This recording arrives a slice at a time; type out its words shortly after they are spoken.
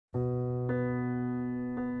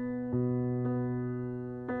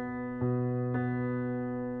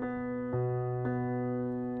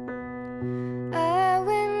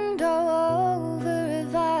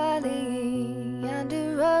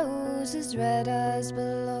let us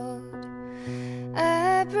below.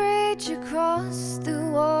 A bridge across the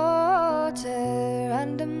water,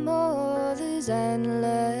 under mother's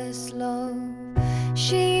endless love.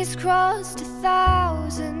 She's crossed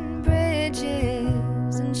 1,000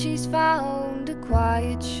 bridges, and she's found a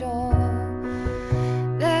quiet shore.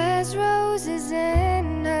 There's roses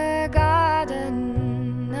in her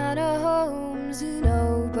garden, and her home's an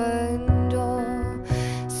open door.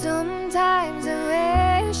 Sometimes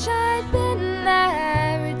I wish I'd been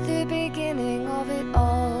there at the beginning of it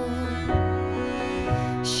all.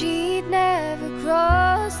 She'd never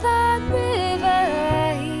cross that river,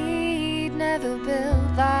 he'd never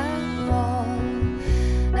built that wall.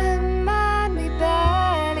 A man we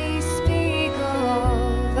barely speak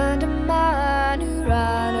of, and a man who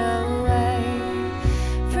ran away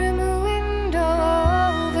from a window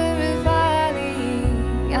over a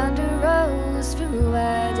valley, and a rose for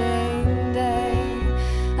wedding day,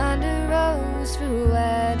 and a rose for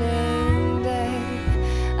wedding day,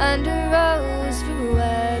 and a rose for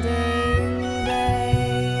wedding day.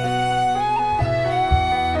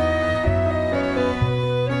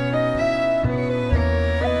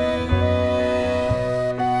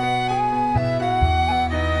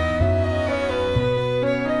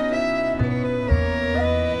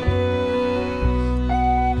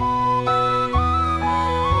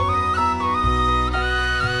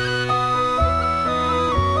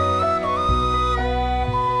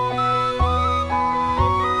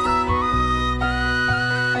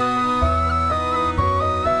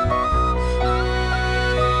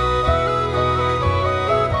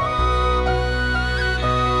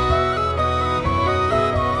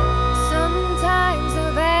 Sometimes I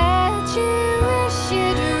bet you wish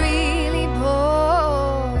you'd really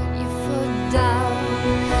put your foot down.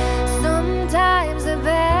 Sometimes I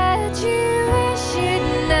bet you wish you'd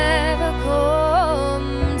never come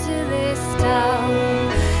to this town.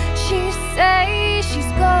 She says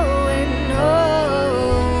she's going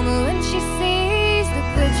home when she sees the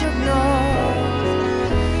bridge up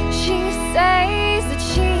north. She says that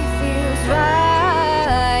she feels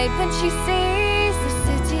right when she sees the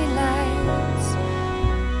city lights.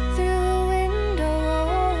 Through a window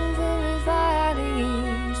over a valley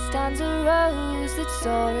stands a rose that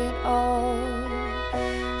saw it all.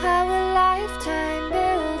 How a lifetime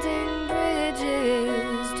building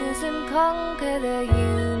bridges doesn't conquer the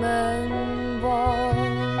human wall.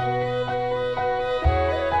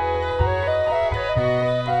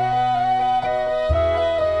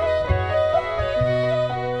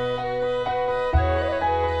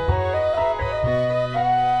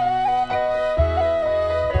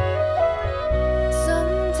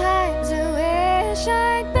 Sometimes I wish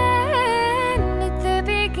I'd been at the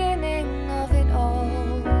beginning of it all.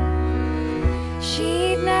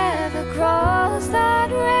 She'd never cross that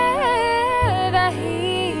river,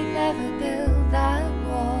 he'd never build that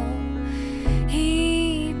wall.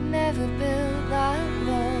 He'd never build that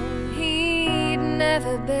wall. He'd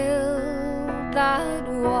never build that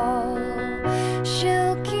wall.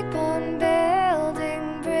 She'll keep on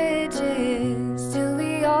building bridges till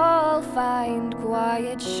we all find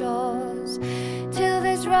quiet shores, till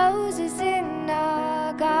there's roses in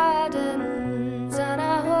our gardens, and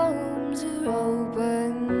our homes are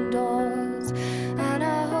open doors, and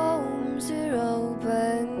our homes are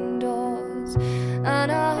open doors,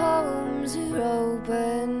 and our